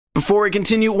Before we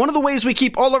continue, one of the ways we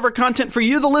keep all of our content for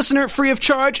you, the listener, free of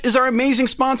charge is our amazing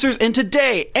sponsors, and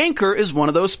today, Anchor is one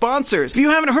of those sponsors. If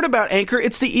you haven't heard about Anchor,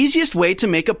 it's the easiest way to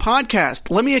make a podcast.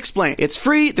 Let me explain. It's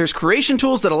free, there's creation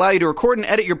tools that allow you to record and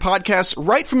edit your podcasts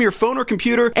right from your phone or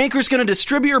computer. Anchor is going to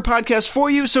distribute your podcast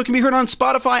for you so it can be heard on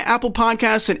Spotify, Apple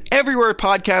Podcasts, and everywhere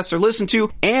podcasts are listened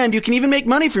to, and you can even make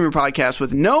money from your podcast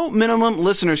with no minimum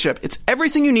listenership. It's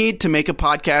everything you need to make a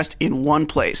podcast in one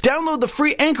place. Download the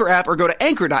free Anchor app or go to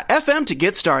anchor.fm to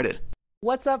get started.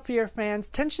 What's up, Fear fans?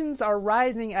 Tensions are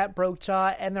rising at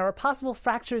Brokejaw, and there are possible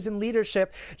fractures in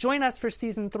leadership. Join us for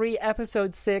Season 3,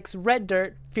 Episode 6, Red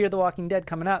Dirt, Fear the Walking Dead,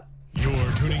 coming up.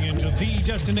 You're tuning into the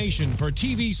destination for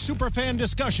TV superfan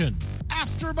discussion,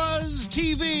 AfterBuzz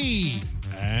TV.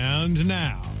 And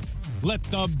now, let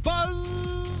the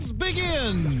buzz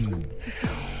begin.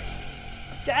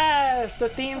 Yes, the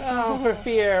theme song for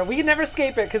Fear. We can never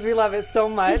escape it because we love it so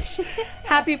much.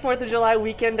 Happy 4th of July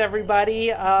weekend, everybody.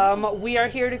 We are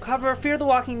here to cover Fear the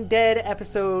Walking Dead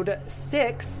Episode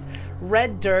 6,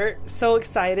 Red Dirt. So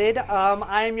excited.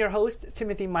 I am your host,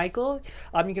 Timothy Michael.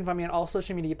 You can find me on all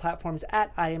social media platforms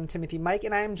at I am Timothy Mike,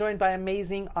 and I am joined by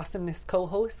amazing awesomeness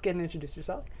co-hosts. Get and introduce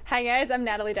yourself. Hi guys, I'm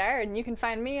Natalie Dyer, and you can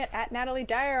find me at Natalie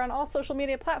Dyer on all social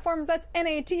media platforms. That's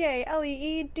NATALEEDYER.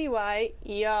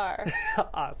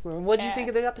 Awesome. What did you think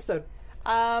of the episode?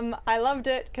 I loved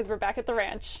it because we're back at the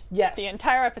ranch. Yes. The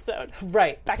entire episode.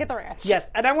 Right. Back at the ranch. Yes,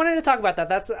 and I wanted to talk about that.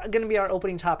 That's going to be our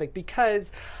opening topic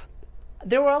because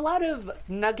there were a lot of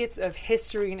nuggets of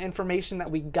history and information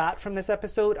that we got from this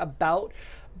episode about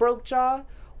Brokejaw.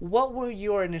 What were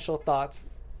your initial thoughts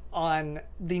on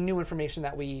the new information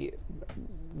that we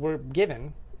were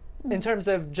given in terms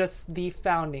of just the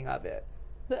founding of it?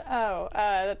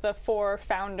 That the 4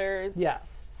 founders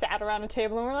sat around a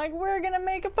table and were like, we're going to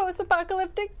make a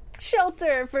post-apocalyptic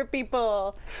shelter for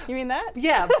people. You mean that?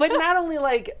 Yeah, but not only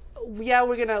like,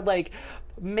 we're going to like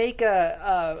make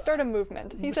a start a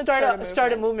movement. He said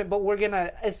start a movement, but we're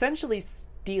gonna essentially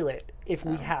steal it if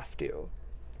we have to.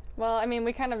 Well, I mean,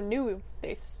 we kind of knew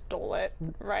they stole it,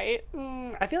 right?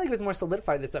 I feel like it was more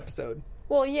solidified this episode.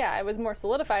 Well, yeah, it was more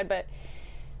solidified, but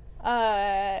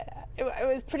it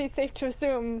was pretty safe to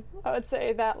assume, I would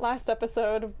say, that last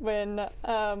episode when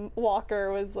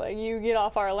Walker was like, "You get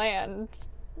off our land."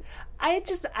 I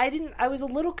was a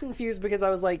little confused because I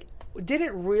was like, did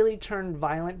it really turn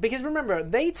violent? Because remember,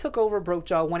 they took over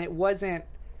Brokejaw when it wasn't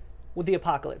with the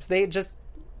apocalypse. They had just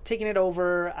taken it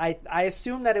over. I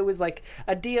assumed that it was like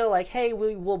a deal, like, hey,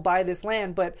 we'll buy this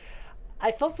land. But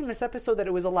I felt from this episode that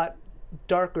it was a lot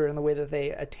darker in the way that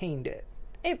they attained it.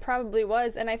 It probably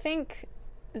was. And I think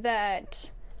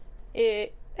that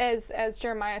it, as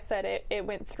Jeremiah said, it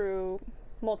went through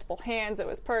multiple hands. It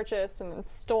was purchased and then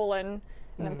stolen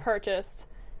and then purchased,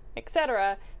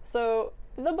 etc. So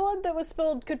the blood that was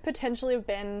spilled could potentially have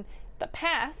been the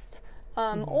past,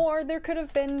 or there could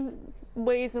have been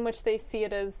ways in which they see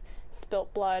it as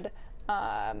spilt blood,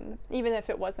 even if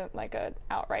it wasn't like an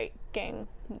outright gang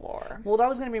war. Well, that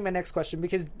was going to be my next question,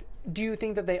 because do you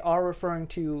think that they are referring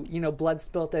to, blood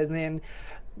spilt as in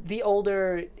the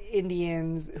older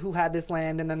Indians who had this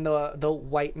land and then the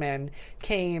white men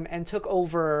came and took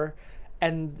over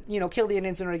and killed the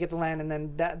Indians in order to get the land, and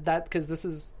then that because this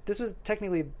was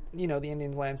technically the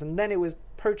Indians' lands, and then it was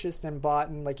purchased and bought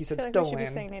and, like you said, stolen. We should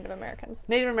be saying Native Americans.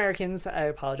 Native Americans. I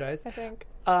apologize. I think.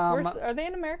 Are they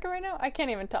in America right now? I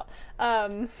can't even tell.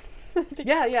 Yeah,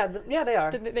 they are.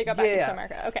 They got back into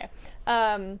America. Okay.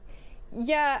 I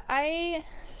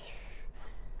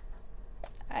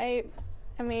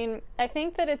mean, I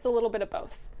think that it's a little bit of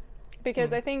both,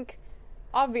 because I think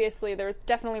obviously there's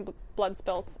definitely blood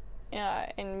spilt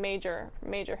in major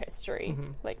history,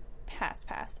 like past.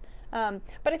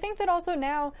 But I think that also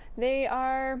now they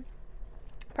are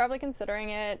probably considering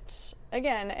it,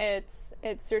 again, it's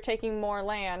you're taking more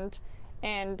land,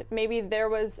 and maybe there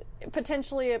was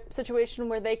potentially a situation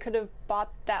where they could have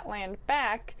bought that land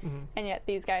back, and yet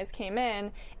these guys came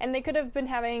in, and they could have been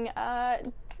having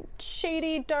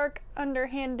shady, dark,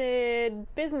 underhanded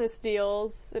business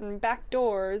deals and back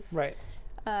doors. Right.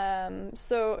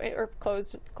 Or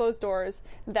closed doors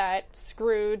that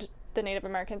screwed the Native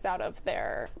Americans out of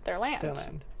their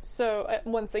land. So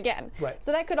once again, right.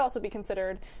 So that could also be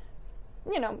considered,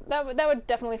 that would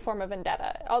definitely form a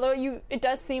vendetta. Although it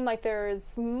does seem like there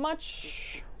is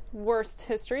much worse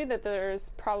history, that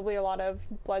there's probably a lot of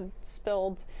blood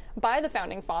spilled by the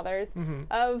founding fathers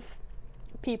of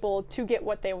people to get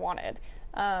what they wanted.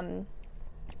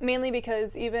 Mainly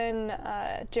because even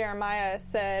Jeremiah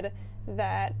said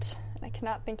that, and I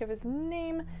cannot think of his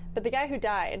name, but the guy who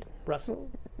died.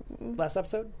 Russell? Last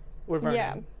episode? Or Vernon?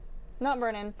 Yeah. not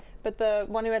Vernon, but the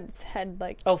one who had his head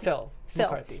like... Oh, Phil.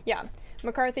 McCarthy. Yeah.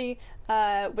 McCarthy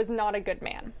was not a good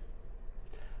man.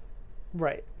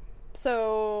 Right.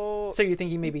 So you're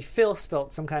thinking maybe Phil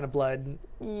spilt some kind of blood.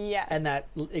 Yes. And that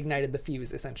ignited the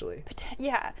fuse, essentially.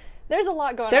 Yeah. There's a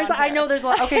lot going on here. I know there's a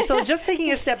lot. Okay, so just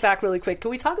taking a step back really quick, can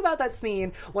we talk about that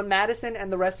scene when Madison and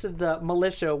the rest of the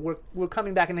militia were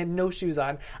coming back and had no shoes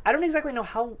on? I don't exactly know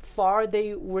how far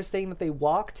they were saying that they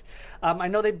walked. I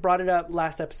know they brought it up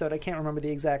last episode. I can't remember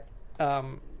the exact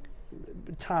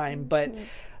time, but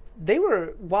they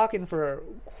were walking for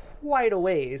quite a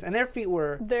ways, and their feet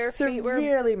were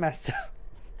severely messed up.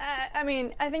 I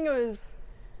mean, I think it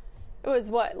was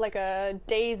what, like a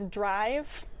day's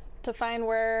drive to find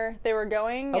where they were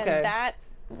going, okay.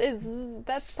 and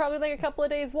that's probably like a couple of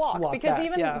days walk because back,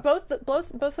 even yeah. both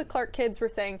the Clark kids were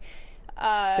saying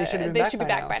they should be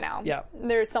back by now. Yeah,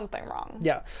 there's something wrong.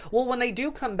 Yeah. Well, when they do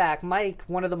come back, Mike,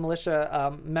 one of the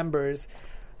militia members,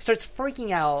 starts freaking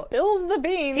out. Spills the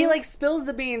beans. He spills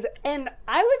the beans, and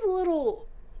I was a little.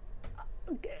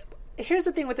 Here's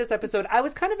the thing with this episode. I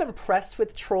was kind of impressed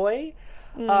with Troy.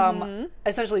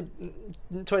 Essentially,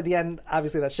 toward the end,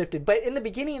 obviously that shifted. But in the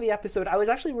beginning of the episode, I was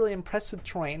actually really impressed with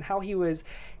Troy and how he was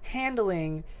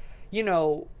handling,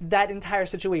 that entire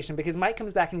situation. Because Mike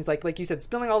comes back and he's like you said,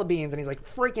 spilling all the beans, and he's like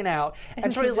freaking out.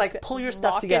 And Troy's like, pull your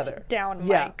stuff together. Lock it down,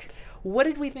 Mike. Yeah. What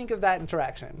did we think of that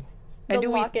interaction? And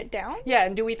lock it down? Yeah,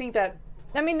 and do we think that...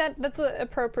 I mean, that's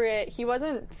appropriate. He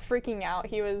wasn't freaking out.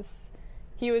 He was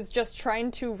just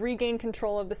trying to regain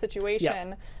control of the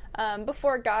situation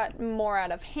before it got more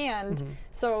out of hand. Mm-hmm.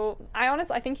 So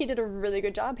I think he did a really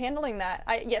good job handling that.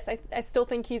 I still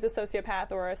think he's a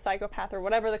sociopath or a psychopath or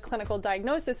whatever the clinical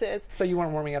diagnosis is. So you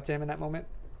weren't warming up to him in that moment?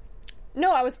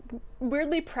 No, I was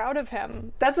weirdly proud of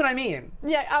him. That's what I mean.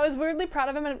 Yeah, I was weirdly proud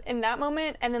of him in that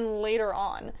moment, and then later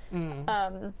on,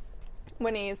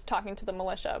 when he's talking to the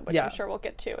militia, which I'm sure we'll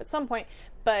get to at some point.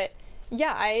 But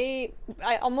yeah, I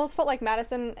almost felt like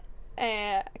Madison,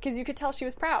 because you could tell she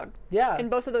was proud. Yeah. In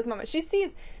both of those moments, she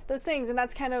sees those things, and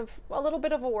that's kind of a little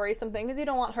bit of a worrisome thing because you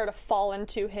don't want her to fall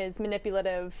into his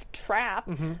manipulative trap.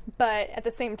 Mm-hmm. But at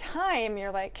the same time,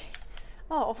 you're like,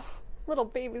 oh, little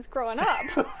baby's growing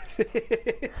up.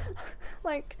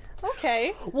 Like,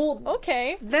 okay, well,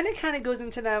 okay. Then it kind of goes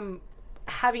into them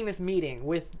having this meeting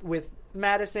with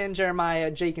Madison,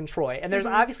 Jeremiah, Jake, and Troy. And there's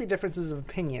obviously differences of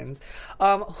opinions.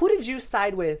 Who did you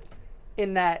side with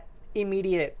in that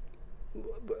immediate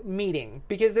meeting?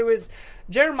 Because there was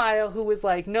Jeremiah who was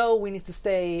like, no, we need to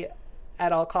stay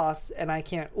at all costs, and I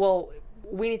can't... Well,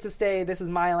 we need to stay, this is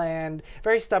my land.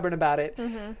 Very stubborn about it.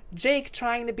 Mm-hmm. Jake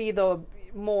trying to be the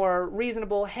more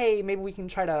reasonable, hey, maybe we can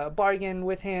try to bargain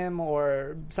with him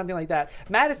or something like that.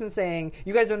 Madison saying,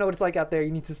 you guys don't know what it's like out there,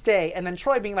 you need to stay. And then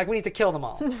Troy being like, we need to kill them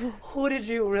all. Who did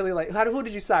you really like? Who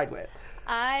did you side with?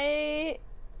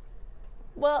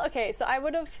 Well, okay, so I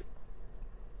would have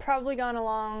probably gone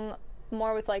along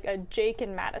more with like a Jake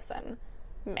and Madison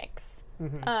mix.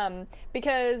 Mm-hmm.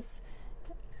 Because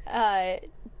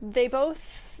they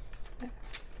both...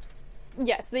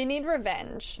 Yes, they need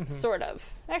revenge, sort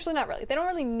of. Actually, not really. They don't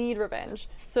really need revenge.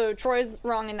 So Troy's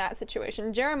wrong in that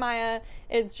situation. Jeremiah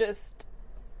is just...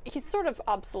 He's sort of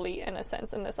obsolete, in a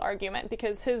sense, in this argument,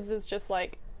 because his is just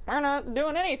like, we're not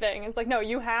doing anything. It's like, no,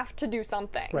 you have to do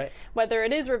something. Right. Whether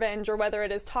it is revenge, or whether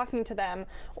it is talking to them,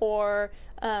 or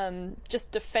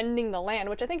just defending the land,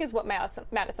 which I think is what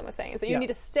Madison was saying, is that you need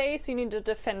to stay, so you need to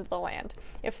defend the land.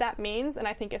 If that means, and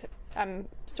I think I'm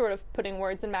sort of putting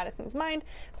words in Madison's mind,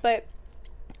 but...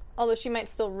 Although she might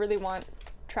still really want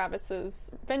Travis's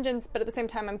vengeance, but at the same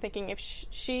time, I'm thinking if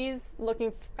she's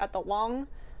looking at the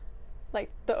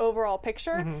the overall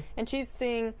picture, and she's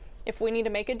seeing if we need to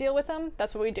make a deal with them,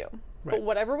 that's what we do. Right. But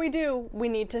whatever we do, we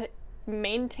need to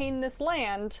maintain this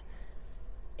land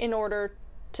in order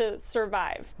to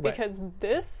survive. Right. Because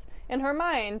this, in her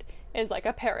mind, is like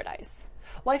a paradise.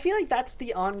 Well, I feel like that's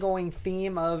the ongoing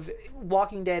theme of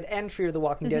Walking Dead and Fear the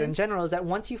Walking Dead in general, is that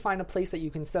once you find a place that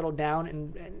you can settle down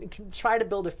and can try to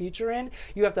build a future in,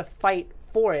 you have to fight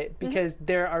for it because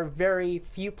there are very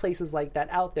few places like that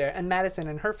out there. And Madison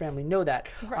and her family know that.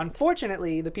 Right.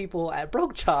 Unfortunately, the people at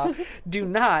Brokejaw do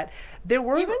not. There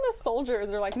were... Even the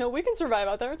soldiers are like, no, we can survive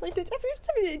out there. It's like,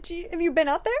 have you been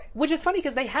out there? Which is funny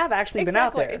because they have actually been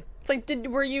out there. It's like,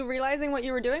 were you realizing what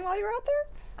you were doing while you were out there?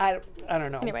 I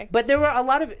don't know. Anyway. But there were a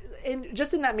lot of...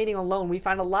 just in that meeting alone, we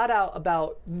found a lot out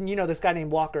about, this guy named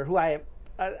Walker, who I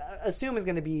assume is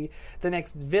going to be the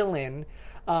next villain.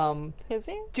 Is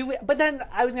he? But then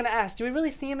I was going to ask, do we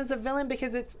really see him as a villain?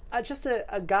 Because it's just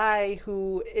a guy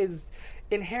who is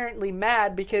inherently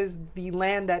mad because the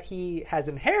land that he has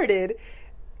inherited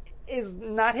is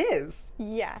not his.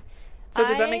 Yeah. So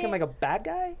does that make him like a bad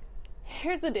guy?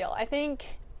 Here's the deal. I think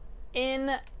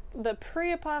in the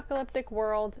pre-apocalyptic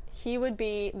world, he would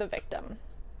be the victim.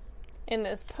 In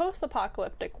this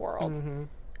post-apocalyptic world,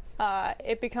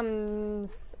 it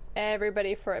becomes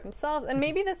everybody for himself. And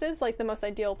maybe this is like the most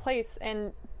ideal place,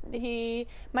 and he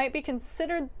might be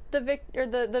considered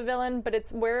the villain, but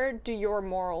it's where do your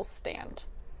morals stand?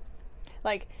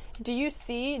 Like, do you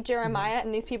see Jeremiah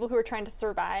and these people who are trying to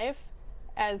survive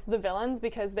as the villains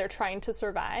because they're trying to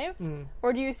survive?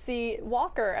 Or do you see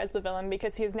Walker as the villain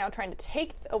because he is now trying to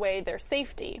take away their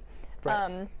safety?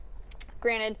 Right.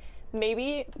 Granted,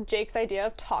 maybe Jake's idea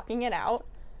of talking it out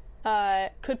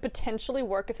could potentially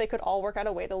work if they could all work out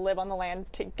a way to live on the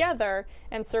land together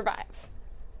and survive.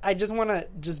 I just want to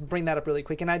just bring that up really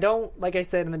quick. And I don't, like I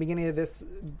said in the beginning of this,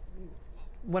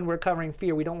 when we're covering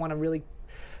Fear, we don't want to really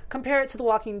compare it to The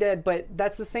Walking Dead, but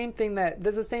that's the same thing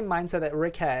there's the same mindset that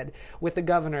Rick had with the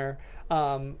governor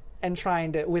and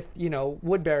trying to, with,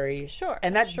 Woodbury. Sure.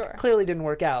 And that clearly didn't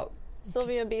work out.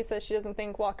 Sylvia B says she doesn't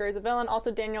think Walker is a villain.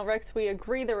 Also, Daniel Ricks, we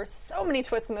agree there were so many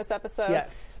twists in this episode.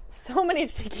 Yes. So many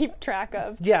to keep track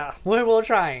of. Yeah, we're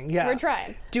trying. Yeah. We're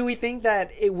trying. Do we think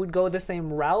that it would go the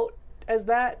same route as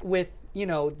that with,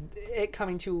 it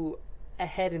coming to a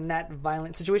head in that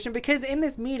violent situation? Because in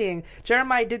this meeting,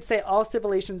 Jeremiah did say all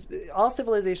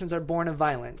civilizations are born of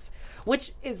violence,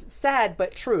 which is sad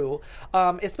but true,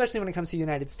 especially when it comes to the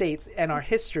United States and our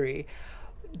history.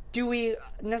 Do we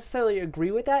necessarily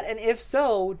agree with that? And if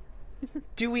so,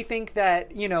 do we think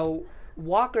that,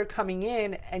 Walker coming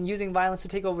in and using violence to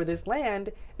take over this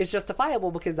land is justifiable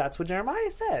because that's what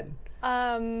Jeremiah said?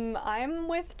 I'm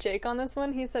with Jake on this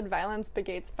one. He said violence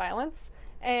begets violence.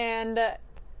 And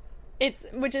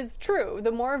which is true.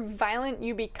 The more violent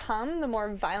you become, the more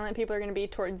violent people are going to be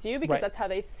towards you because that's how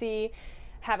they see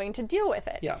having to deal with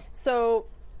it. Yeah. So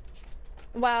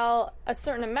while a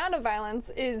certain amount of violence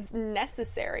is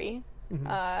necessary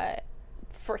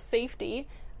for safety,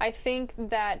 I think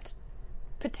that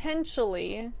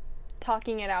potentially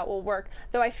talking it out will work.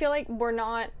 Though I feel like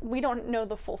we don't know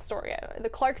the full story. The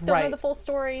Clarks don't know the full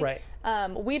story. Right.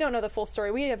 We don't know the full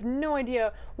story. We have no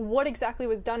idea what exactly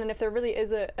was done and if there really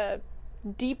is a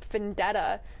deep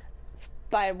vendetta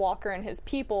by Walker and his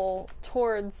people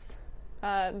towards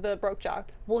the Brokejaw.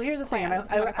 Well, here's the thing.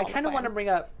 I kind of want to bring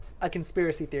up a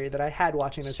conspiracy theory that I had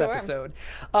watching this episode.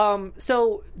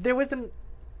 So there was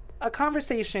a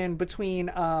conversation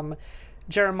between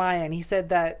Jeremiah, and he said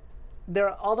that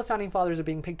all the founding fathers are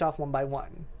being picked off one by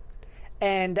one.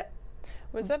 And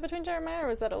was that between Jeremiah or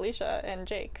was that Alicia and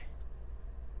Jake?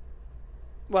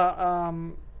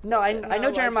 Well, no, I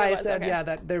know Jeremiah said,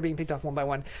 that they're being picked off one by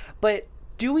one. But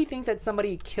do we think that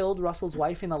somebody killed Russell's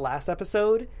wife in the last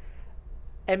episode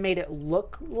and made it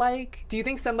look like? Do you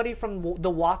think somebody from the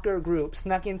Walker group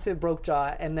snuck into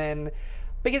Brokejaw and then...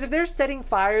 Because if they're setting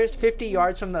fires 50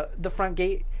 yards from the front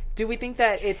gate, do we think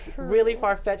that it's really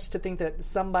far-fetched to think that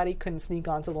somebody couldn't sneak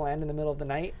onto the land in the middle of the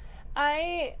night?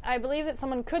 I believe that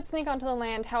someone could sneak onto the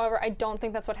land. However, I don't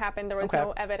think that's what happened. There was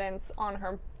no evidence on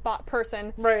her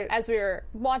person, as we were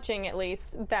watching at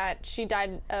least, that she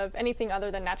died of anything other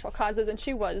than natural causes, and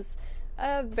she was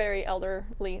a very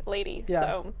elderly lady. Yeah.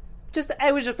 So,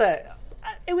 it was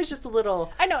just a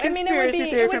little. I know. I mean,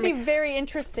 it would be me. very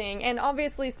interesting, and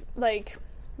obviously, like,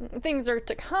 things are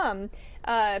to come.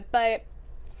 But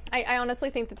I honestly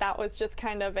think that was just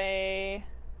kind of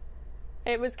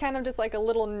it was kind of just like a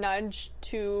little nudge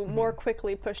to more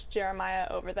quickly push Jeremiah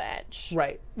over the edge.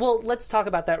 Right. Well, let's talk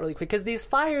about that really quick, because these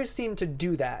fires seem to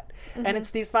do that. And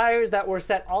it's these fires that were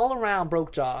set all around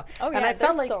Brokejaw. Oh, yeah, and I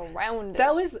felt like surrounded.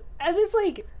 It was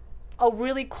like a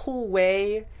really cool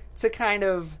way to kind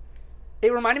of...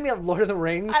 It reminded me of Lord of the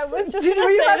Rings. I was just going to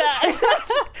say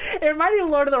that. It reminded me of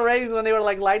Lord of the Rings when they were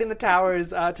like lighting the towers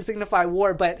to signify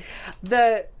war. But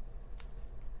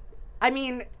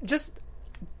just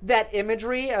that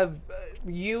imagery of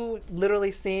you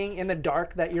literally seeing in the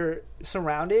dark that you're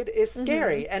surrounded is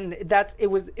scary. And it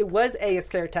was A, a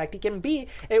scare tactic, and B,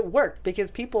 it worked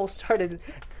because people started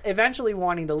eventually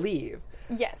wanting to leave.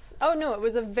 Yes. Oh, no, it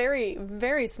was a very,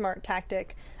 very smart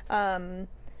tactic.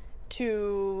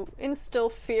 To instill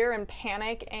fear and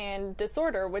panic and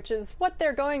disorder, which is what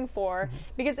they're going for.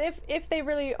 Because if they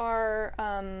really are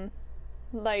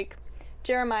like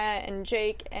Jeremiah and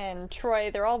Jake and Troy,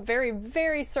 they're all very,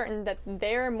 very certain that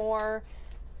they're more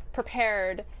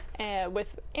prepared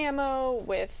with ammo,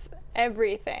 with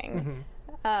everything.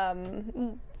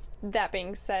 That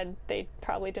being said, they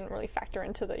probably didn't really factor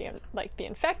into the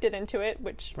infected into it,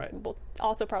 which we'll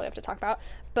also probably have to talk about.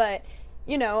 But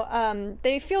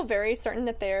they feel very certain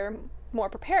that they're more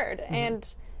prepared.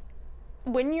 And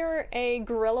when you're a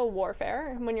guerrilla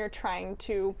warfare, when you're trying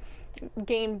to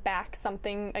gain back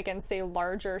something against a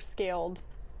larger scaled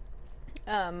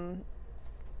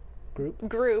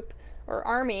group or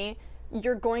army,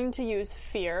 you're going to use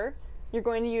fear, you're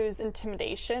going to use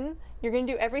intimidation, you're going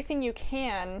to do everything you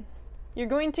can, you're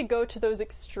going to go to those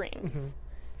extremes.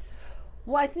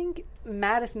 Well, I think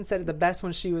Madison said it the best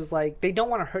when she was like, they don't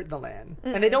want to hurt the land.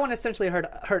 And they don't want to essentially hurt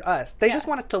us. They just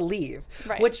want us to leave.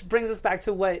 Right. Which brings us back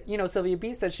to what, Sylvia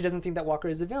B said. She doesn't think that Walker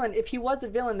is a villain. If he was a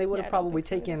villain, they would have probably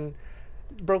taken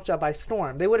Brokejaw by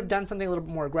storm. They would have done something a little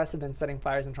bit more aggressive than setting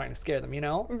fires and trying to scare them,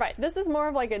 Right. This is more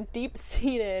of like a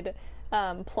deep-seated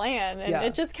plan. And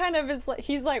it just kind of is like,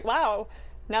 he's like, wow,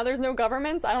 now there's no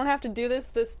governments. I don't have to do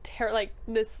this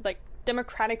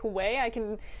democratic way. I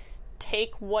can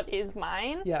take what is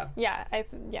mine. I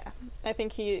don't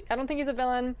think he's a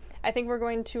villain. I think we're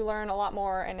going to learn a lot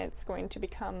more, and it's going to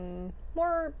become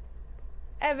more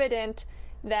evident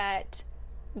that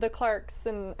the Clarks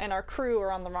and our crew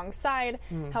are on the wrong side.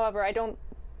 However, I don't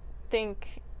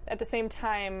think at the same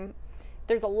time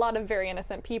there's a lot of very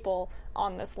innocent people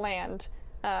on this land.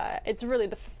 It's really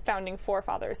the founding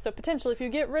forefathers. So potentially, if you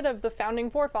get rid of the founding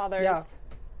forefathers,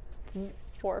 the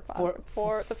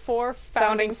four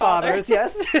founding fathers.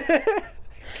 Yes. Because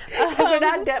they're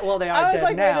not dead. Well, they are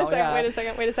dead now. Wait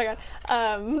a second.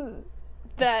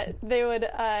 That they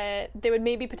would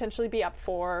maybe potentially be up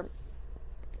for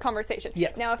conversation.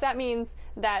 Yes. Now, if that means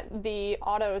that the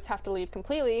Ottos have to leave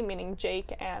completely, meaning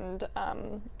Jake and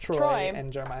Troy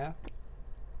and Jeremiah.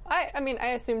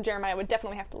 I assume Jeremiah would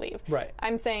definitely have to leave. Right.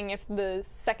 I'm saying if the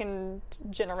second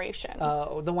generation...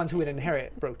 the ones who would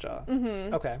inherit Brokejaw.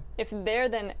 Mm-hmm. Okay. If they're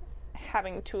then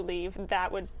having to leave,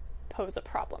 that would pose a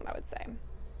problem, I would say.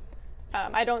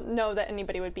 I don't know that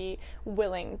anybody would be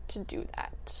willing to do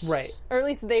that. Right. Or at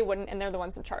least they wouldn't, and they're the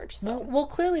ones in charge. So. Well,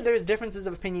 clearly there's differences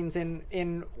of opinions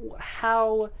in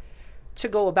how to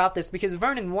go about this, because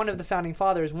Vernon, one of the founding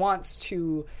fathers, wants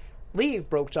to leave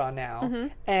Brokejaw now,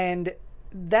 and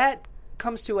that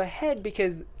comes to a head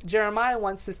because Jeremiah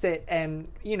wants to sit and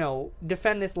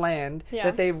defend this land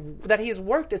that he's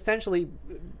worked essentially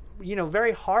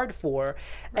very hard for.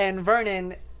 And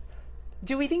Vernon,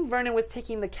 do we think Vernon was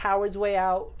taking the coward's way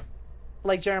out,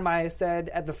 like Jeremiah said,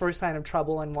 at the first sign of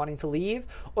trouble and wanting to leave,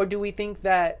 or do we think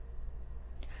that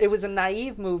it was a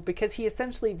naive move because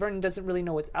Vernon doesn't really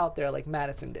know what's out there like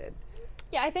Madison did?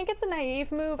 Yeah, I think it's a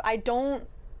naive move.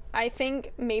 I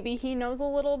think maybe he knows a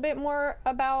little bit more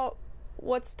about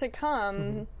what's to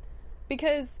come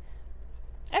because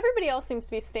everybody else seems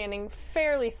to be standing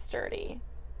fairly sturdy.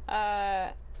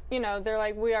 They're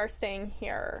like, we are staying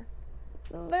here.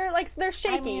 They're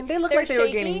shaky. I mean, they look like they were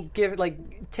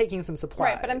taking some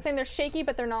supplies. Right, but I'm saying they're shaky,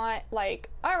 but they're not like,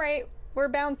 all right, we're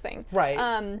bouncing.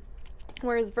 Right.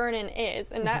 Whereas Vernon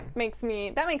is, and that makes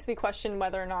me question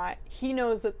whether or not he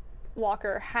knows that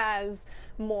Walker has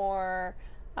more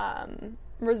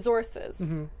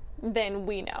resources than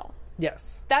we know.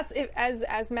 Yes. That's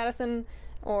as Madison,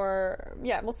 or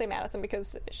we'll say Madison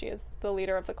because she is the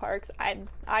leader of the Clarks.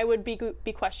 I would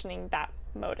be questioning that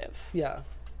motive. Yeah.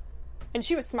 And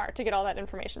she was smart to get all that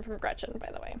information from Gretchen, by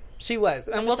the way. She was,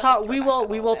 and we'll talk. We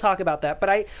will talk about that.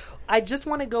 But I just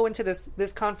want to go into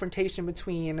this confrontation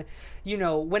between,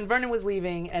 when Vernon was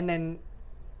leaving, and then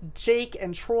Jake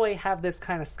and Troy have this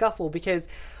kind of scuffle because,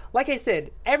 like I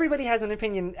said, everybody has an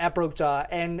opinion at Brokejaw,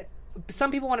 and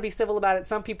some people want to be civil about it.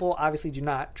 Some people obviously do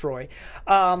not. Troy,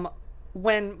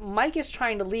 when Mike is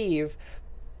trying to leave,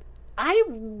 I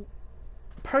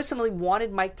personally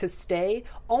wanted Mike to stay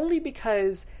only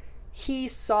because he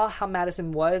saw how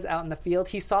Madison was out in the field.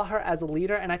 He saw her as a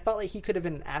leader, and I felt like he could have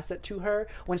been an asset to her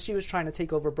when she was trying to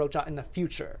take over Brokejaw in the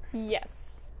future.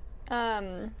 Yes.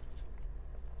 I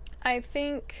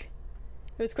think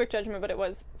it was quick judgment, but it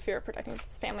was fear of protecting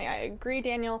his family. I agree,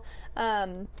 Daniel.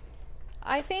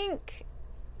 I think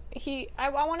I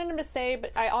wanted him to stay,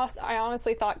 but I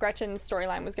honestly thought Gretchen's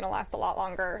storyline was going to last a lot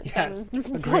longer than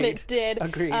what it did.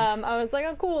 Agreed. I was like,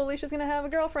 oh, cool, Alicia's going to have a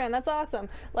girlfriend. That's awesome.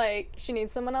 Like, she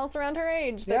needs someone else around her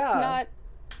age that's not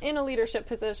in a leadership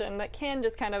position that can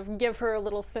just kind of give her a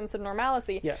little sense of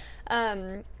normalcy. Yes.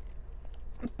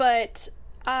 But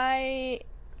I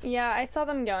saw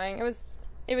them going.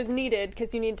 It was needed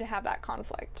because you need to have that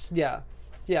conflict. Yeah.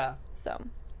 So,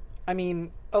 I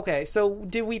mean, okay, so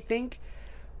do we think...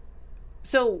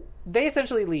 So they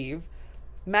essentially leave.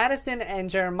 Madison and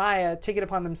Jeremiah take it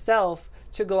upon themselves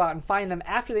to go out and find them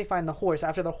after they find the horse,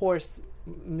 after the horse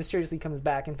mysteriously comes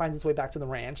back and finds its way back to the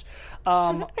ranch.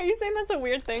 Are you saying that's a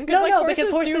weird thing? No, because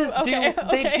horses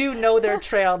they do know their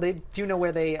trail. They do know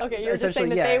where they. Okay, you're just saying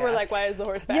that they were like, "Why is the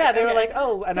horse back?" Yeah, they were like,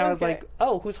 "Oh," and I was like,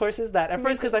 "Oh, whose horse is that?" At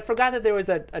first, because I forgot that there was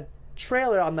a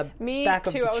trailer on the back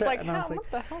of the I was like,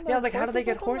 what the hell? Yeah, I was like, how do they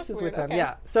get horses with them? Okay.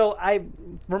 Yeah, so I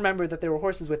remembered that there were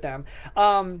horses with them.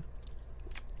 And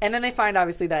then they find,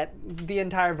 obviously, that the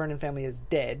entire Vernon family is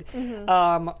dead.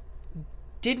 Mm-hmm.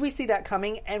 Did we see that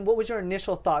coming? And what was your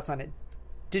initial thoughts on it?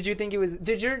 Did you think it was?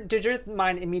 Did your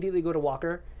mind immediately go to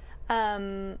Walker?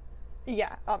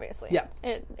 Yeah, obviously. Yeah,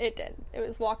 it did. It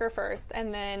was Walker first,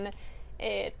 and then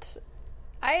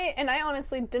I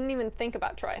honestly didn't even think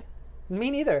about Troy. Me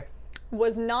neither.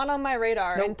 Was not on my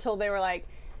radar Nope. until they were like,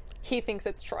 he thinks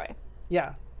it's Troy.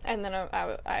 Yeah. And then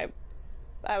I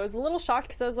was a little shocked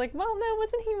because I was like, well, no,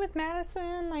 wasn't he with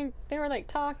Madison? Like, they were, like,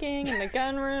 talking in the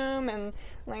gun room, and,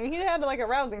 like, he had, like, a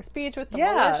rousing speech with the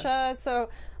militia, so,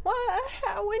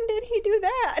 when did he do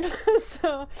that?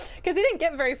 So, because he didn't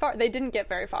get very far. They didn't get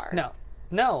very far.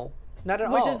 No, not at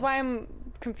all. Which is why I'm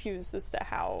confused as to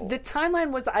how the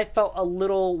timeline was. I felt a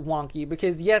little wonky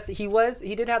because yes, he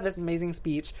did have this amazing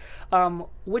speech,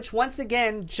 which once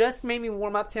again just made me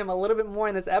warm up to him a little bit more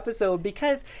in this episode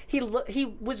because he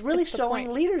was really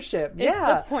showing leadership. It's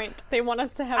the point. They want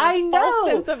us to have a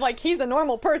false sense of like he's a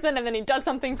normal person and then he does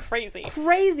something crazy.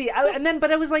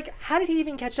 But I was like, how did he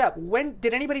even catch up? When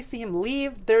did anybody see him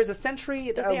leave? There's a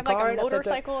sentry. Does he have like a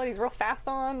motorcycle that he's real fast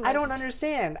on? I don't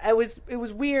understand. It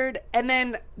was weird. And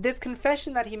then this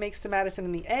confession that he makes to Madison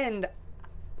in the end,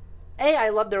 I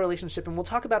love their relationship, and we'll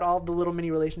talk about all of the little mini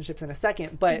relationships in a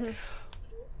second, but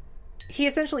he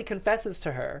essentially confesses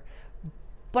to her.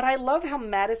 But I love how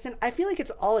Madison, I feel like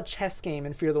it's all a chess game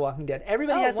in Fear the Walking Dead.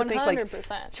 Everybody has to 100%. think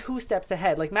like 2 steps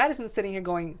ahead. Like Madison's sitting here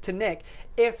going to Nick,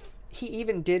 if he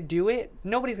even did do it,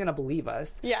 nobody's going to believe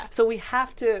us. Yeah. So we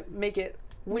have to make it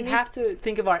we have to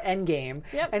think of our end game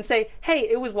and say, hey,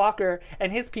 it was Walker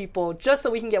and his people just so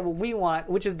we can get what we want,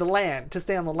 which is the land, to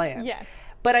stay on the land. Yeah.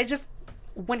 But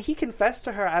when he confessed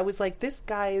to her, I was like, this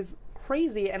guy is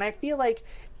crazy. And I feel like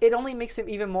it only makes him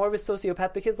even more of a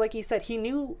sociopath because, like he said, he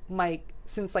knew Mike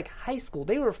since like high school.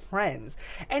 They were friends.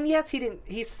 And yes,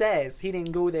 he says he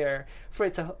didn't go there for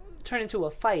it to turn into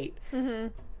a fight. Mm-hmm.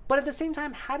 But at the same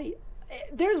time,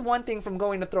 there's one thing from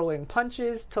going to throwing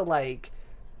punches to like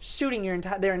shooting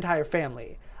their entire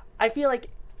family. I feel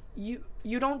like you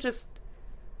don't just.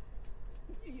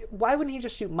 Why wouldn't he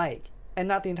just shoot Mike and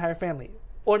not the entire family?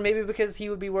 Or maybe because he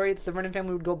would be worried that the Vernon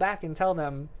family would go back and tell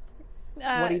them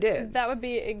what he did. That would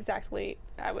be exactly.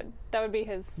 That would be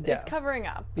his. Yeah. It's covering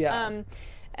up. Yeah.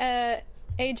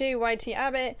 AJYT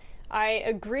Abbott. I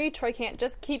agree. Troy can't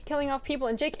just keep killing off people,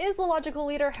 and Jake is the logical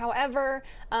leader. However,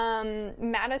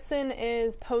 Madison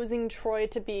is posing Troy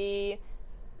to be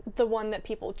the one that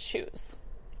people choose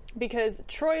because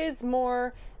Troy is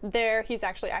more there. He's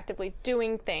actually actively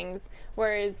doing things,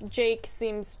 whereas Jake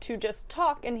seems to just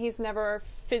talk and he's never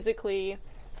physically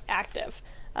active.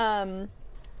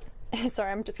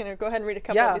 Sorry, I'm just going to go ahead and read a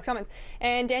couple of these comments.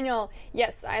 And Daniel,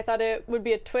 yes, I thought it would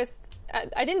be a twist.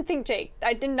 I did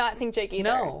not think Jake either.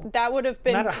 No. That would have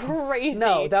been crazy.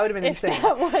 No, that would have been insane.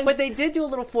 But they did do a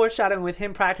little foreshadowing with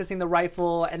him practicing the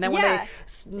rifle, and then when they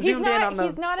zoomed in on the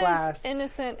he's not glass. As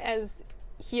innocent as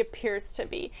he appears to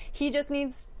be. He just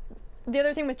needs... The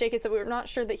other thing with Jake is that we're not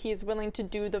sure that he's willing to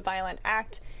do the violent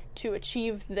act to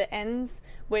achieve the ends,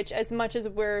 which as much as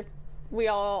we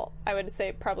all, I would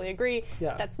say, probably agree,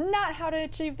 that's not how to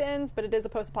achieve the ends, but it is a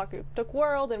post-apocalyptic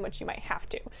world in which you might have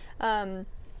to.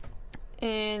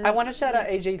 And I want to shout out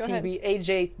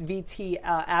AJVT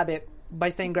Abbott by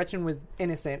saying Gretchen was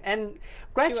innocent. And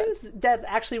Gretchen's death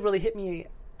actually really hit me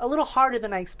a little harder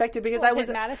than I expected because I was...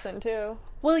 hit Madison, too.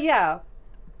 Well, yeah.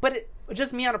 But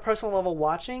just me on a personal level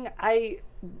watching, I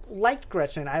liked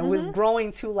Gretchen. I was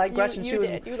growing to like Gretchen. You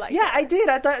liked her. I did.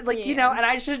 I thought, and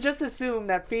I should just assume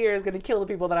that fear is going to kill the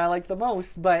people that I like the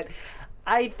most. But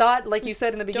I thought, like you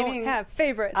said in the beginning, don't have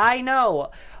favorites. I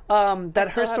know that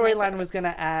her storyline was going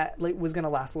to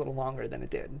last a little longer than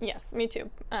it did. Yes, me too.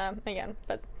 Again,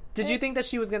 but. Did you think that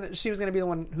she was gonna be the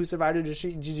one who survived, or did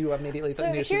you immediately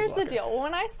think she was here's Walker? the deal.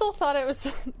 When I still thought it was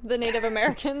the Native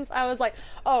Americans, I was like,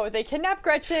 oh, they kidnapped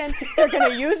Gretchen, they're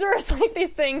gonna use her as like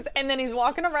these things, and then he's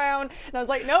walking around, and I was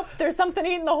like, nope, there's something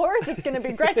eating the horse, it's gonna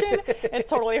be Gretchen, it's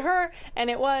totally her, and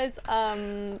it was,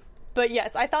 but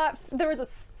yes, I thought there was a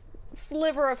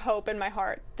sliver of hope in my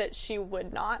heart that she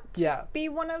would not be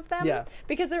one of them,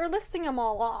 because they were listing them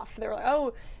all off. They were like,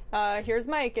 oh, here's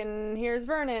Mike, and here's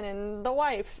Vernon, and the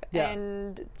wife,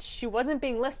 and she wasn't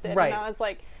being listed, and I was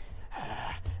like,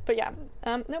 but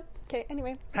nope, okay,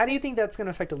 anyway. How do you think that's going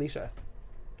to affect Alicia?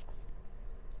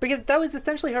 Because that was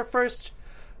essentially her first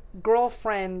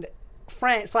girlfriend,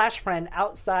 friend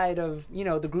outside of,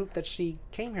 the group that she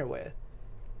came here with.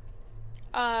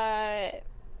 The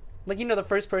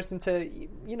first person to,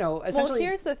 essentially... Well,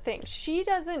 here's the thing. She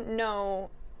doesn't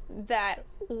know that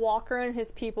Walker and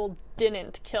his people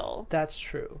didn't kill... That's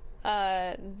true.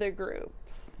 The group.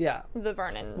 Yeah. The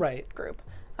Vernon right. group.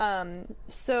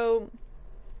 So...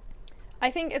 I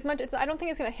think I don't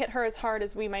think it's going to hit her as hard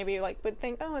as we maybe would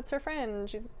think, oh, it's her friend.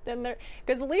 She's in there.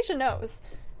 Because Alicia knows.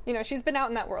 She's been out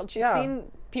in that world. She's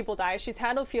seen people die. She's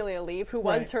had Ophelia leave, who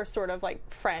was her sort of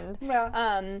friend.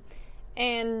 Yeah.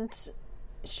 And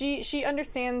she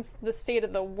understands the state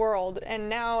of the world. And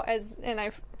now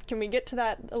can we get to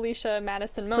that Alicia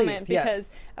Madison moment? Please,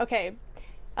 because, yes. okay,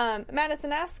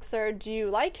 Madison asks her, do you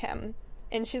like him?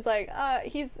 And she's like,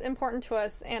 he's important to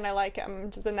us, and I like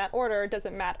him. Just in that order, it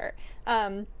doesn't matter.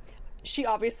 She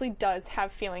obviously does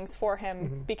have feelings for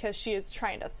him because she is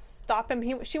trying to stop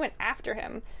him. She went after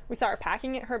him. We saw her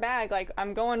packing her bag,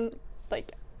 I'm going,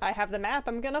 I have the map,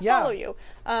 I'm going to follow you.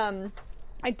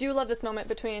 I do love this moment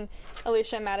between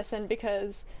Alicia and Madison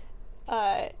because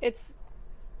it's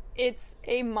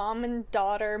a mom and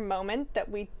daughter moment that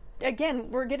we're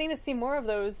getting to see more of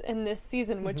those in this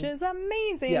season, which is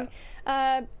amazing. Yeah.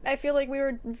 I feel like we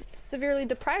were severely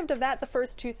deprived of that the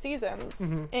first 2 seasons.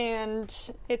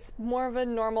 And it's more of a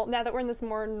normal, now that we're in this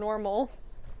more normal,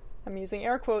 I'm using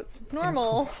air quotes,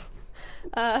 normal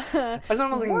as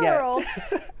normal as world,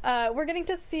 we're getting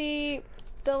to see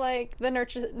the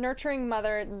nurturing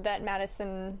mother that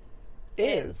Madison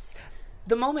is.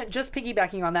 The moment, just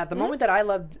piggybacking on that, the moment that I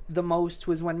loved the most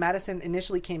was when Madison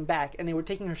initially came back and they were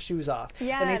taking her shoes off.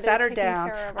 Yeah, and they sat her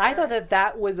down. I thought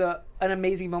that was an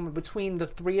amazing moment between the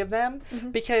 3 of them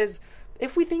because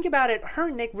if we think about it, her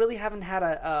and Nick really haven't had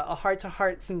a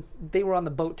heart-to-heart since they were on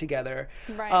the boat together.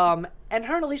 Right. And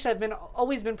her and Alicia have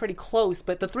always been pretty close,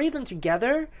 but the 3 of them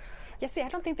together... Yeah, see, I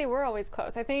don't think they were always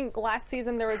close. I think last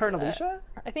season there was... Her and Alicia?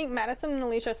 I think Madison and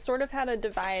Alicia sort of had a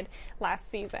divide last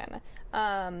season.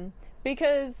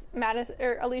 Because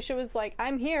Alicia was like,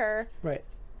 I'm here. Right.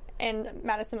 And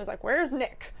Madison was like, where's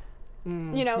Nick?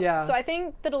 Yeah. So I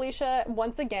think that Alicia,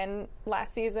 once again,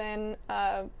 last season,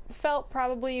 felt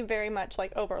probably very much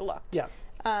overlooked.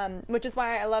 Yeah. Which is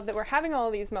why I love that we're having all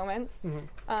of these moments.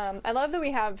 I love that we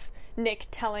have Nick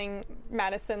telling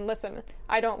Madison, listen,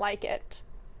 I don't like it.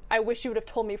 I wish you would have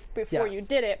told me before you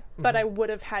did it, but I would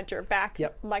have had your back.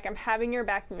 Yep. I'm having your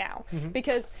back now.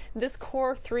 Because this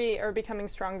core 3 are becoming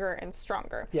stronger and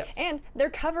stronger. Yes. And they're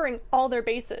covering all their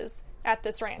bases at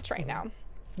this ranch right now.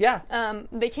 Yeah.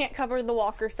 They can't cover the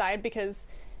Walker side because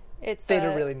they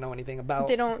don't really know anything about...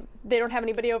 They don't have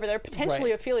anybody over there.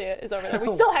 Potentially right. Ophelia is over there. We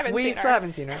still haven't seen her. We still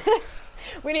haven't seen her.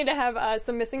 We need to have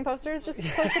some missing posters just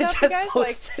posted up, you guys.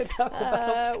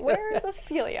 Where is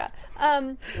Ophelia?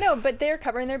 No, but they're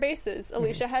covering their bases.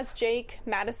 Alicia has Jake,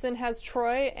 Madison has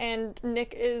Troy, and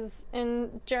Nick is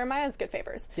in Jeremiah's good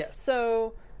favors. Yes.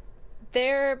 So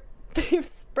they've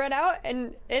spread out,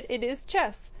 and it is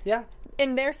chess. Yeah.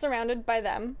 And they're surrounded by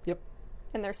them. Yep.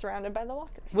 And they're surrounded by the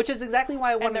Walkers. Which is exactly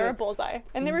why I wanted... And they're a bullseye.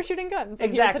 And they were shooting guns. And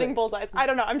exactly. he was hitting bullseyes. I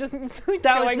don't know. I'm just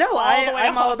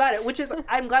I'm all about it. Which is...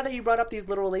 I'm glad that you brought up these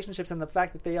little relationships and the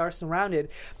fact that they are surrounded.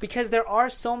 Because there are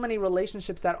so many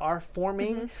relationships that are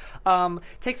forming.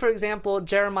 Take, for example,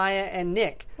 Jeremiah and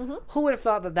Nick. Who would have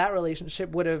thought that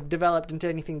relationship would have developed into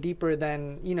anything deeper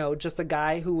than, just a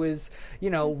guy who was,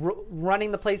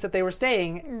 running the place that they were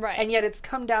staying. Right. And yet it's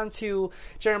come down to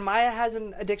Jeremiah has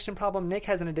an addiction problem. Nick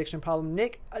has an addiction problem.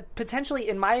 Nick, potentially,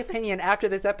 in my opinion, after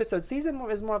this episode, season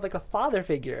is more of a father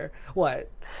figure.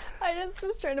 What? I just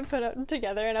was trying to put it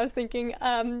together, and I was thinking,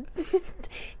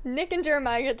 Nick and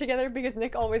Jeremiah get together because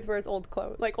Nick always wears old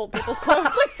clothes, old people's clothes.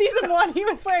 Season 1, he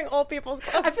was wearing old people's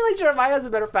clothes. I feel like Jeremiah has a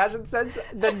better fashion sense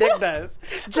than Nick does.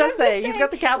 Just saying, he's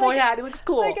got the cowboy hat. He looks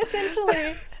cool.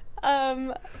 Essentially,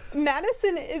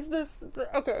 Madison is this...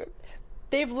 Okay,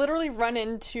 they've literally run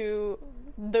into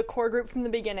the core group from the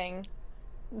beginning.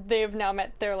 They've now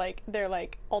met their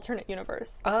alternate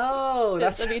universe. Oh,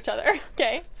 that's of each other.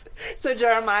 Okay, so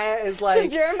Jeremiah is So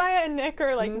Jeremiah and Nick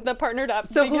are the partnered up.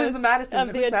 So who's the Madison?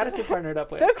 Who's Madison partnered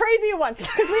up with? The crazy one,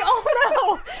 because we all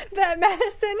know that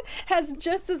Madison has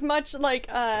just as much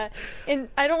I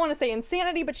don't want to say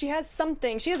insanity, but she has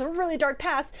something. She has a really dark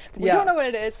past. But we don't know what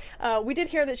it is. We did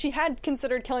hear that she had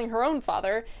considered killing her own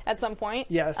father at some point.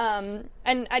 Yes. And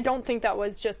I don't think that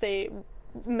was just a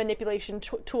manipulation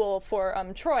tool for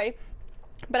Troy,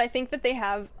 but I think that they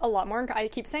have a lot more I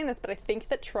keep saying this, but I think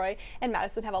that Troy and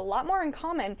Madison have a lot more in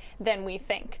common than we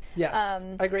think. Yes, I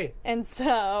agree. And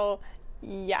so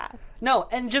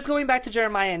and just going back to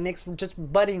Jeremiah and Nick's just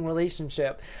budding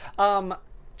relationship,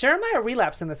 Jeremiah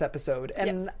relapsed in this episode,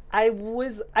 and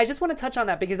Yes. I just want to touch on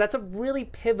that because that's a really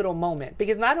pivotal moment.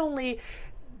 Because not only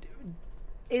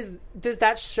does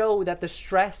that show that the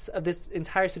stress of this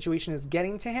entire situation is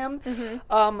getting to him,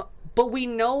 but we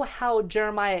know how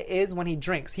Jeremiah is when he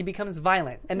drinks. He becomes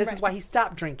violent, and this is why he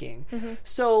stopped drinking.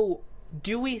 So,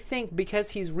 do we think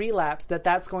because he's relapsed that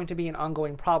that's going to be an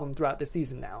ongoing problem throughout the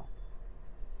season now?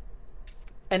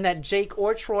 And that Jake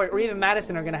or Troy or even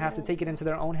Madison are going to have to take it into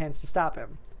their own hands to stop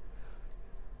him?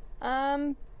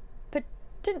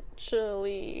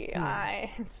 Potentially.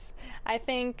 I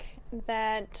think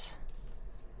that...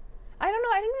 I don't know.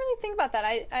 I didn't really think about that.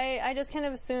 I just kind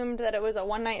of assumed that it was a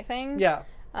one-night thing. Yeah.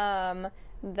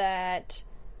 That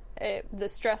the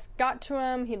stress got to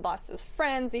him. He'd lost his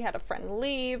friends. He had a friend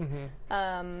leave.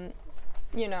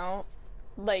 You know,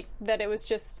 like that it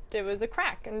was a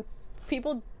crack. And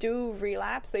people do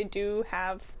relapse. They do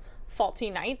have faulty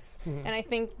nights. And I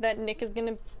think that Nick is going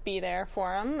to be there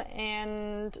for him.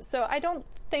 And so I don't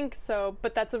think so,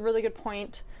 but that's a really good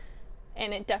point.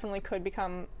 And it definitely could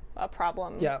become a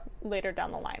problem later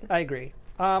down the line. I agree.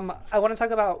 I want to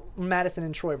talk about Madison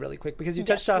and Troy really quick because you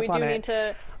touched off on it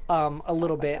a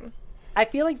little bit. I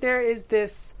feel like there is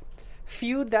this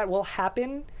feud that will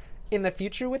happen in the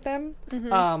future with them.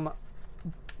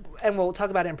 And we'll talk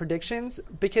about it in predictions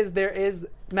because there is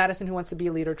Madison who wants to be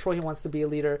a leader, Troy who wants to be a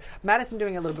leader. Madison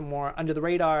doing it a little bit more under the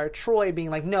radar, Troy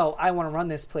being like, no, I want to run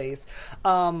this place.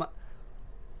 Who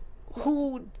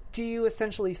do you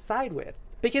essentially side with?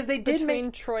 Because they did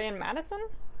Between Troy and Madison?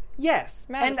 Yes.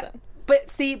 Madison.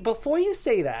 But see, before you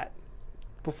say that,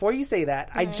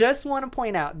 I just want to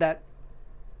point out that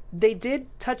they did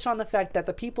touch on the fact that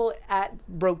the people at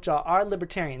Brokejaw are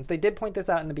libertarians. They did point this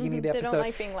out in the beginning of the episode. They don't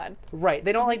like being led. Right.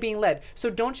 They don't like being led. So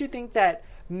don't you think that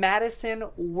Madison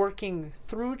working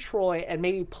through Troy and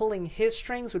maybe pulling his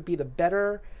strings would be the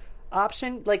better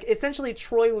option? Like, essentially,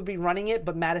 Troy would be running it,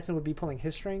 but Madison would be pulling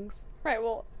his strings? Right,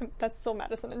 well, that's still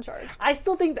Madison in charge. I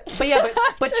still think that, but yeah,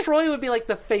 but Troy would be like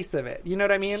the face of it. You know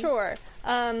what I mean? Sure.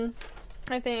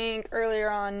 I think earlier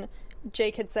on,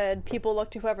 Jake had said people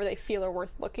look to whoever they feel are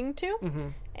worth looking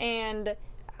to. And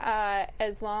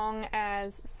as long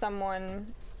as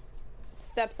someone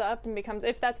steps up and becomes,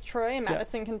 if that's Troy and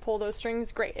Madison can pull those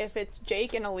strings, great. If it's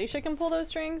Jake and Alicia can pull those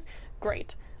strings,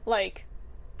 great. Like,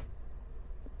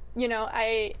 you know,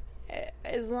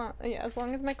 as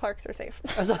long as my Clarks are safe.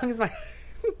 As long as my...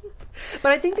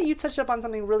 But I think that you touched up on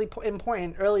something really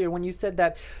important earlier when you said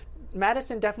that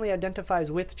Madison definitely identifies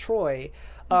with Troy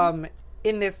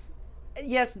in this...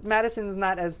 Yes, Madison's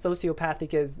not as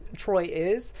sociopathic as Troy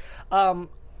is,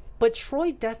 but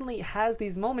Troy definitely has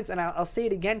these moments, and I'll say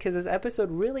it again because this episode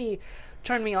really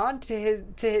turned me on to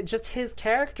his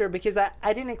character because I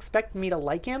didn't expect me to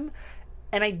like him.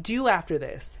 And I do after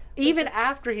this. Even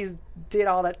after he's did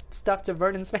all that stuff to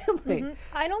Vernon's family.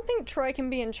 I don't think Troy can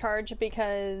be in charge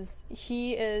because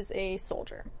he is a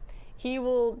soldier. He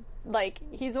will,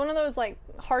 he's one of those,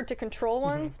 hard to control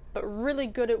ones, but really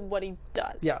good at what he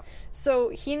does. Yeah. So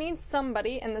he needs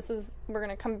somebody, and we're going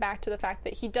to come back to the fact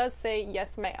that he does say,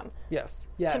 yes, ma'am. Yes.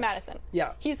 To Madison.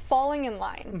 Yeah. He's falling in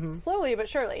line. Slowly but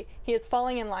surely. He is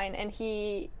falling in line, and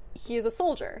he is a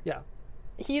soldier. Yeah.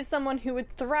 He's someone who would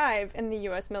thrive in the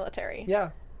U.S. military. Yeah.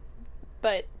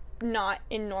 But not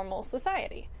in normal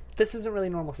society. This isn't really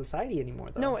normal society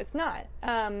anymore, though. No, it's not.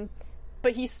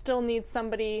 But he still needs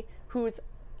somebody who's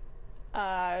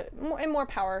in more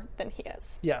power than he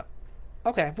is. Yeah.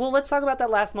 Okay, well, let's talk about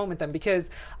that last moment then, because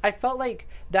I felt like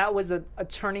that was a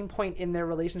turning point in their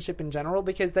relationship in general,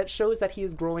 because that shows that he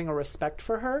is growing a respect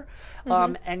for her,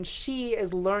 and she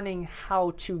is learning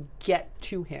how to get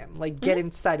to him, get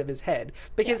inside of his head,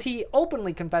 because he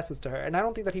openly confesses to her, and I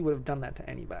don't think that he would have done that to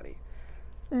anybody.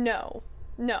 No.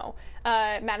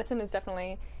 Madison is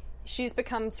definitely, she's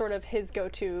become sort of his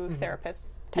go-to therapist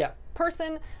type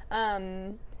person,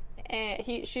 and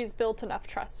she's built enough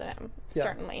trust in him,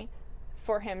 certainly,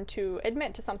 for him to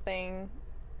admit to something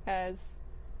as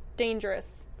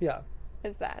dangerous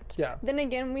as that. Yeah. Then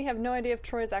again, we have no idea if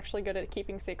Troy's actually good at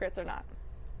keeping secrets or not.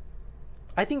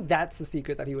 I think that's the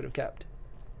secret that he would have kept.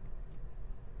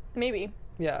 Maybe.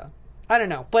 Yeah. I don't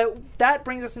know. But that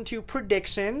brings us into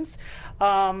predictions,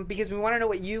 because we want to know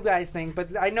what you guys think.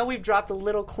 But I know we've dropped a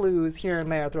little clues here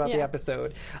and there throughout the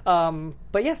episode.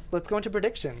 But yes, let's go into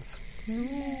predictions.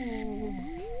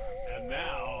 And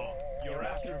now, your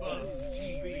AfterBuzz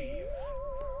TV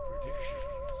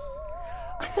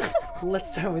predictions.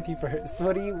 Let's start with you first.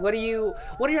 What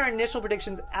are your initial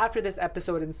predictions after this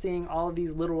episode and seeing all of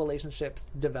these little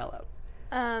relationships develop?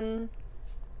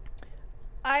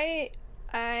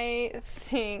 I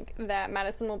think that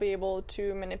Madison will be able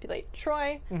to manipulate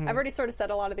Troy. I've already sort of said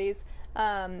a lot of these.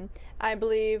 I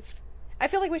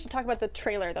feel like we should talk about the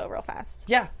trailer, though, real fast.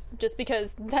 Yeah. Just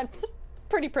because that's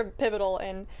pretty pivotal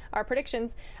in our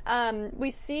predictions.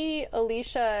 We see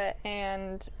Alicia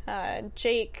and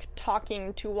Jake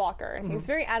talking to Walker, and he's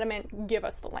very adamant, give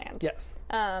us the land. Yes.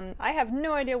 I have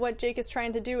no idea what Jake is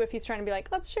trying to do, if he's trying to be like,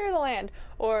 let's share the land,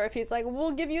 or if he's like,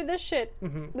 we'll give you this shit,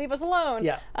 leave us alone.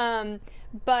 Yeah.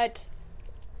 But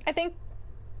I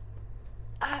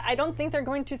don't think they're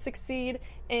going to succeed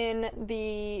in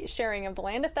the sharing of the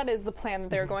land, if that is the plan that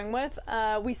they're going with.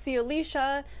 We see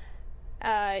Alicia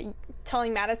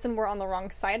telling Madison we're on the wrong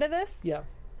side of this. Yeah.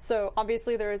 So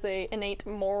obviously there is a innate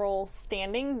moral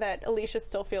standing that Alicia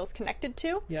still feels connected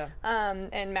to. Yeah.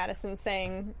 And Madison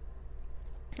saying,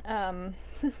 what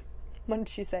did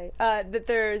she say? That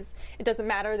it doesn't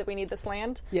matter that we need this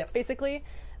land. Yes. Basically.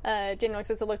 Daniel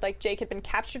says it looked like Jake had been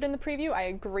captured in the preview. I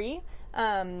agree.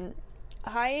 I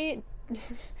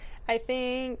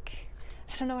think...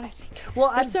 I don't know what I think.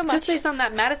 Well, so just based on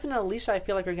that, Madison and Alicia, I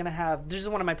feel like are going to have... This is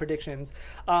one of my predictions.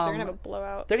 They're going to have a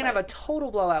blowout. They're going to have a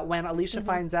total blowout when Alicia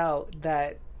finds out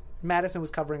that Madison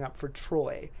was covering up for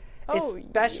Troy.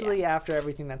 Especially after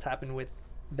everything that's happened with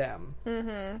them.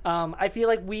 I feel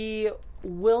like we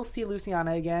will see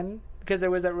Luciana again, because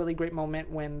there was that really great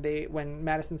moment when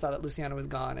Madison saw that Luciana was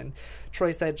gone, and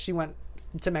Troy said she went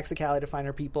to Mexicali to find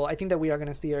her people. I think that we are going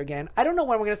to see her again. I don't know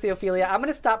when we're going to see Ophelia. I'm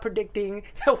going to stop predicting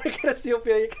that we're going to see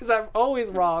Ophelia, because I'm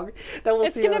always wrong. That we'll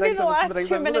it's going to be the last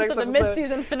 2 minutes of the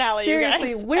mid-season finale,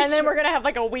 seriously, you guys. And then we're going to have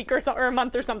like a week or a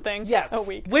month or something. Yes. A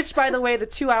week. Which, by the way, the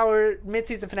 2-hour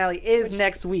mid-season finale is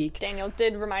next week. Daniel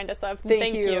did remind us of.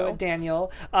 Thank you,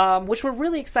 Daniel. Which we're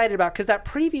really excited about, because that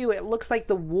preview, it looks like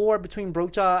the war between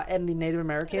Brokejaw and the Native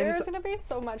Americans. There's going to be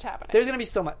so much happening. There's going to be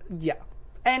so much. Yeah.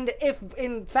 And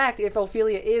if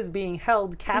Ophelia is being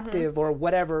held captive or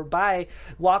whatever by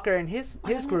Walker and his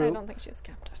group, I don't think she's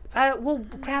captive.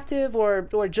 Captive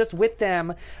or just with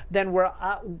them, then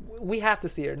we have to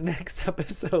see her next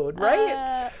episode,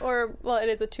 right? It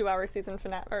is a 2-hour season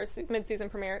finale or mid-season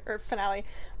premiere or finale.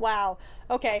 Wow.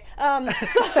 Okay.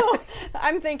 So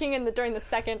I'm thinking during the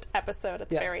second episode at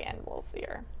the very end, we'll see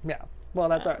her. Yeah. Well,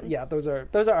 that's those are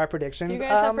our predictions. If you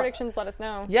guys have predictions, let us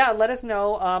know. Yeah, let us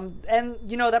know. And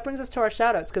that brings us to our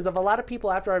shout-outs, because of a lot of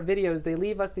people after our videos, they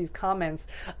leave us these comments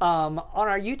on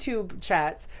our YouTube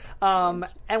chats, and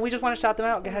we just want to shout them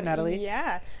out. Go ahead, Natalie.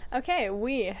 Yeah. Okay,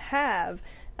 we have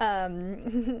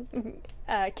Catgat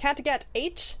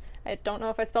H. I don't know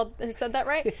if I said that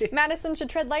right. Madison should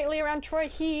tread lightly around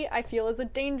Troy. I feel, is a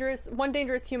dangerous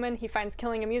human. He finds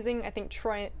killing amusing. I think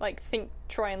Troy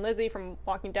and Lizzie from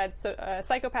Walking Dead,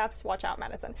 psychopaths. Watch out,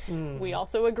 Madison. We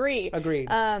also agree. Agreed.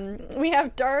 We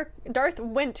have Darth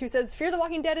Wint, who says Fear the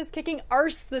Walking Dead is kicking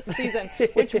arse this season,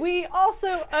 which we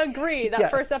also agree. That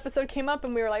first episode came up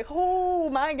and we were like, oh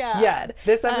my god. Yeah,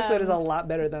 this episode is a lot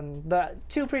better than the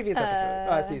 2 previous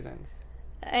seasons.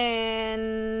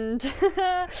 And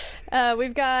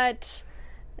we've got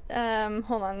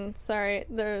hold on, sorry,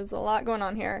 there's a lot going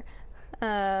on here.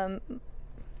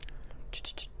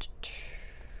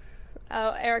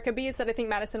 Erica B said, I think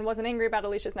Madison wasn't angry about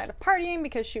Alicia's night of partying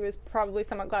because she was probably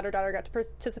somewhat glad her daughter got to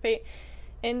participate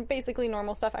in basically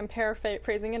normal stuff. I'm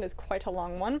paraphrasing it, is quite a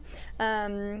long one.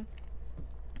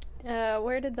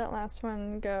 Where did that last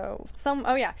one go?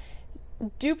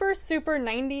 Duper Super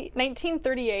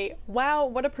 1938. Wow,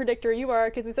 what a predictor you are,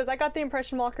 because he says, I got the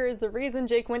impression Walker is the reason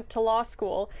Jake went to law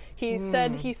school. He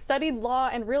said he studied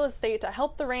law and real estate to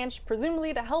help the ranch,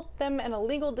 presumably to help them in a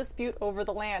legal dispute over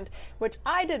the land, which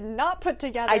I did not put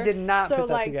together. I did not put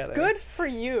that together. Good for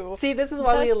you. See, this is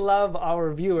why we love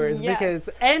our viewers,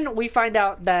 and we find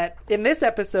out that in this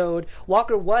episode,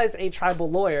 Walker was a tribal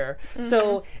lawyer.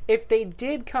 So if they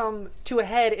did come to a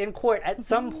head in court at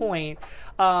some point,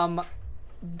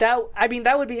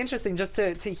 that would be interesting, just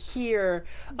to hear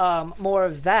more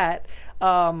of that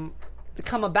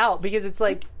come about, because it's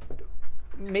like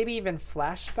maybe even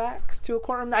flashbacks to a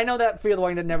courtroom. I know that Fear the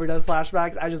Walking Dead never does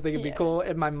flashbacks. I just think it'd be cool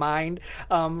in my mind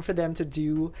for them to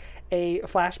do a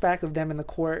flashback of them in the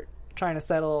court trying to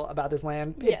settle about this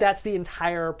land. If that's the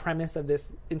entire premise of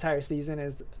this entire season,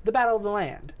 is the battle of the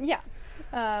land. Yeah.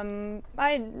 I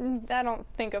don't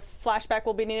think a flashback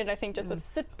will be needed. I think just a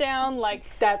sit down, like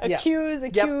accuse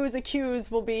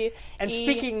will be. And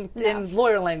speaking in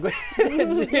lawyer language, you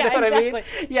know what I mean?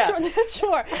 Yeah,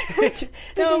 sure.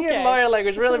 Speaking in lawyer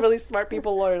language, really, really smart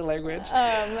people lawyer language.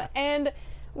 And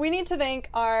we need to thank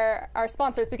our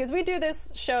sponsors, because we do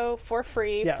this show for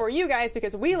free for you guys,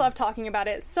 because we love talking about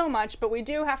it so much, but we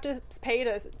do have to pay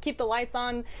to keep the lights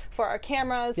on for our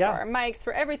cameras, for our mics,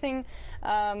 for everything.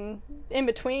 in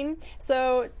between.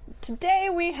 So today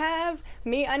we have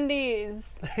MeUndies.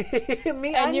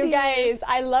 And you guys,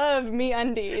 I love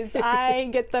MeUndies. I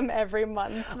get them every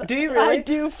month. Do you really? I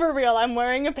do, for real. I'm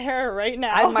wearing a pair right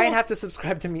now. I might have to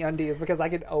subscribe to MeUndies because I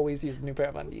could always use a new pair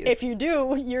of undies. If you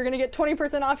do, you're going to get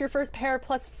 20% off your first pair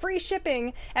plus free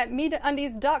shipping at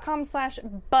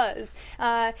MeUndies.com/buzz.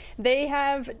 They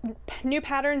have new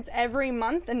patterns every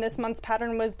month, and this month's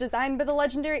pattern was designed by the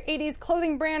legendary 80s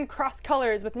clothing brand Cross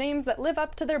Colors with names that live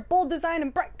up to their bold design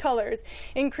and bright colors.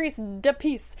 Increase the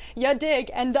piece, ya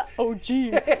dig, and the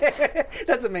OG.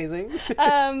 That's amazing.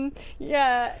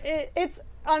 It's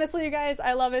honestly, you guys,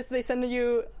 I love it. So they send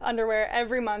you underwear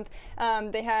every month.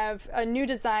 They have a new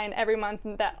design every month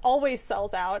that always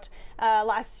sells out.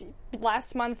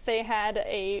 Last month they had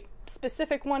a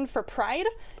specific one for Pride.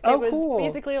 It was cool.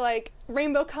 Basically like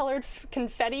rainbow colored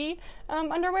confetti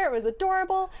underwear. It was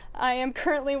adorable. I am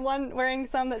currently wearing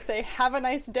some that say "Have a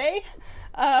nice day."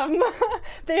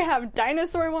 They have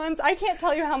dinosaur ones. I can't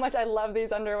tell you how much I love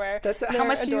these underwear. How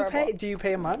much adorable. do you pay? Do you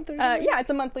pay a month? Or something? Yeah, it's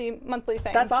a monthly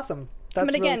thing. That's awesome.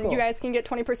 But again, really cool. You guys can get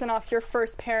 20% off your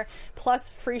first pair plus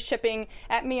free shipping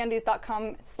at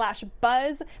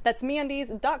MeUndies.com/buzz. That's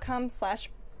MeUndies.com/buzz.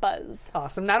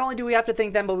 Awesome. Not only do we have to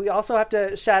thank them, but we also have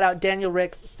to shout out Daniel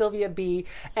Ricks, Sylvia B,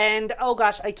 and oh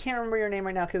gosh, I can't remember your name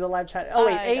right now because the live chat. Oh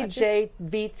wait,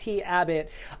 AJVT Abbott,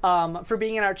 for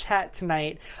being in our chat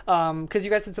tonight. Because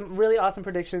you guys did some really awesome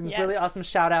predictions, really awesome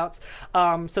shout outs.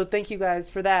 So thank you guys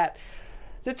for that.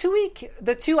 The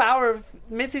 2-hour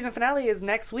mid-season finale is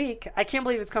next week. I can't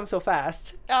believe it's come so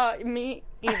fast. Me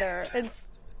either. It's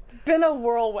been a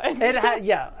whirlwind.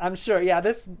 I'm sure.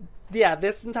 This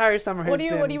entire summer has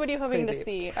been What are you hoping crazy. to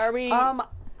see? Are we?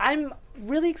 I'm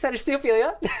really excited to see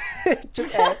Ophelia.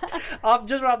 just off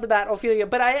the bat, Ophelia.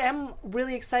 But I am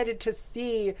really excited to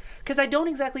see, because I don't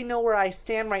exactly know where I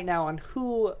stand right now on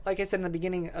who, like I said in the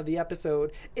beginning of the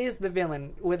episode, is the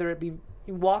villain, whether it be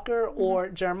Walker or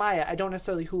Jeremiah. I don't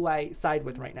necessarily who I side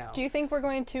with right now. Do you think we're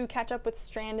going to catch up with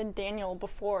Strand and Daniel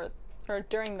before or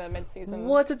during the mid-season?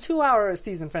 Well, it's a 2-hour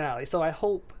season finale, so I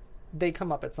hope they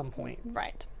come up at some point.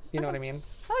 Right. You know what I mean?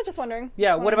 I was just wondering.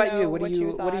 Yeah. What about you? What are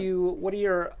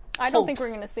your I don't think we're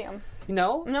going to see them.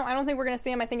 No? No, I don't think we're going to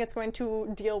see them. I think it's going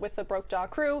to deal with the Broke Jaw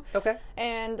crew. Okay.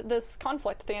 And this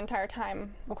conflict the entire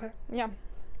time. Okay. Yeah.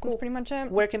 Cool. That's pretty much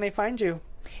it. Where can they find you?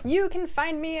 You can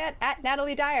find me at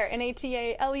Natalie Dyer,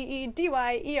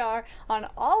 NATALEEDYER, on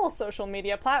all social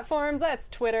media platforms. That's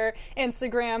Twitter,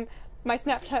 Instagram. My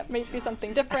Snapchat might be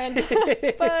something different,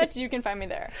 but you can find me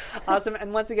there. Awesome.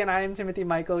 And once again, I am Timothy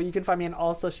Michael. You can find me on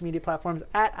all social media platforms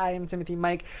at I am Timothy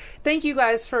Mike. Thank you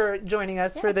guys for joining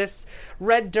us for this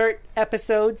Red Dirt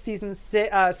episode, season 3,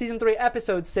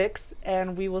 episode 6.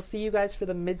 And we will see you guys for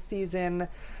the mid-season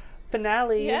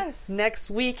finale next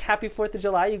week. Happy 4th of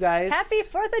July, you guys. Happy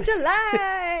 4th of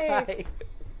July! Bye.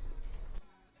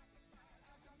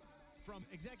 From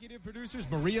executive producers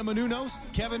Maria Menounos,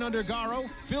 Kevin Undergaro,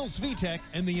 Phil Svitek,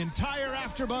 and the entire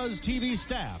AfterBuzz TV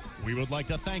staff, we would like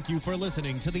to thank you for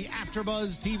listening to the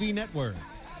AfterBuzz TV network.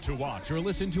 To watch or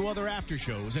listen to other after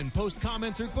shows and post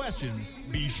comments or questions,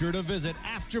 be sure to visit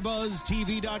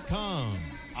AfterBuzzTV.com.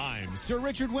 I'm Sir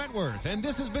Richard Wentworth, and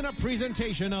this has been a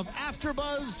presentation of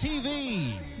AfterBuzz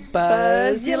TV.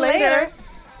 Buzz you later.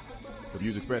 The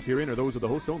views expressed herein are those of the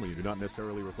hosts only and do not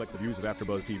necessarily reflect the views of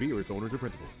AfterBuzz TV or its owners or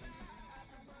principals.